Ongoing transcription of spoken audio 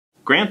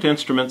Grant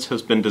Instruments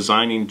has been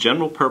designing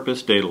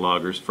general-purpose data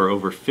loggers for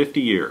over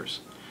 50 years.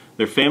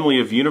 Their family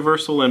of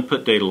universal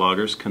input data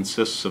loggers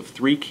consists of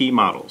three key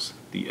models,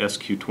 the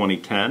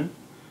SQ2010,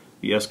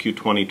 the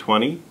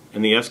SQ2020,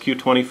 and the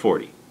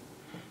SQ2040.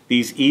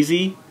 These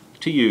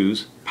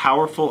easy-to-use,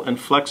 powerful, and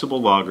flexible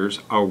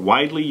loggers are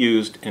widely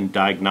used in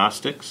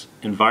diagnostics,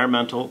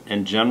 environmental,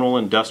 and general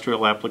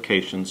industrial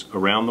applications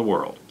around the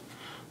world.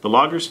 The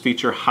loggers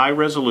feature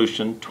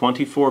high-resolution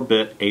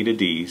 24-bit A to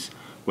Ds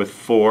with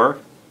 4,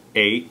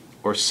 8,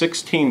 or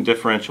 16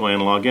 differential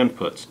analog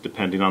inputs,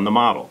 depending on the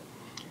model.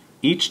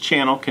 Each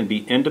channel can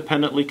be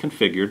independently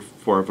configured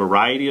for a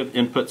variety of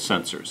input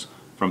sensors,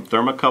 from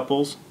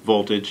thermocouples,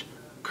 voltage,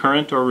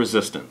 current, or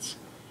resistance.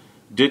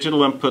 Digital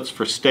inputs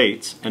for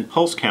states and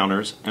pulse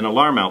counters and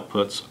alarm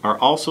outputs are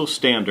also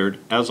standard,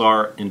 as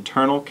are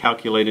internal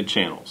calculated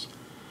channels.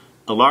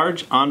 A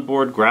large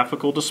onboard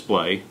graphical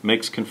display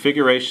makes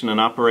configuration and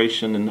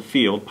operation in the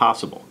field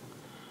possible.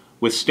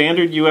 With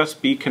standard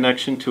USB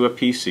connection to a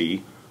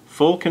PC,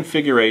 full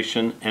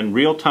configuration and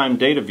real-time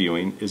data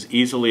viewing is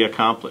easily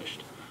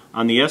accomplished.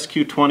 On the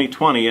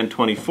SQ2020 and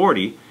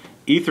 2040,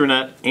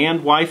 Ethernet and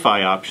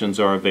Wi-Fi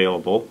options are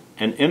available,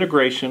 and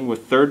integration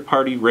with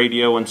third-party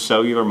radio and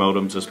cellular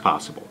modems is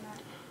possible.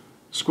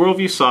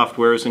 SquirrelView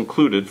software is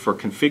included for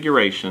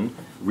configuration,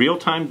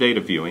 real-time data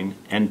viewing,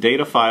 and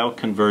data file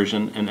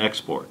conversion and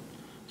export.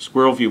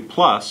 SquirrelView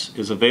Plus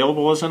is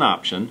available as an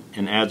option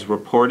and adds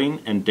reporting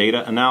and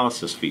data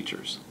analysis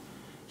features.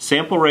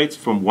 Sample rates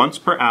from once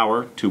per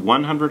hour to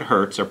 100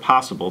 Hz are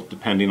possible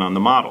depending on the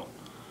model.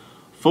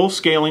 Full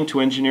scaling to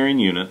engineering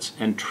units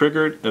and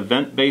triggered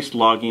event-based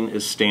logging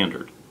is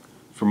standard.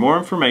 For more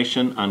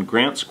information on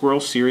Grant Squirrel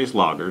series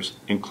loggers,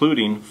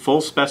 including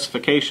full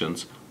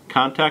specifications,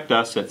 contact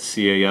us at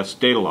CAS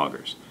Data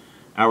Loggers.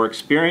 Our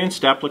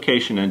experienced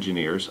application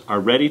engineers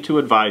are ready to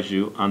advise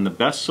you on the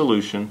best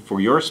solution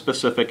for your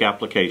specific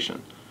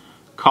application.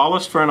 Call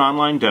us for an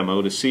online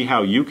demo to see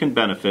how you can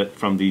benefit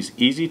from these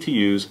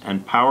easy-to-use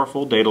and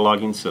powerful data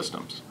logging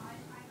systems.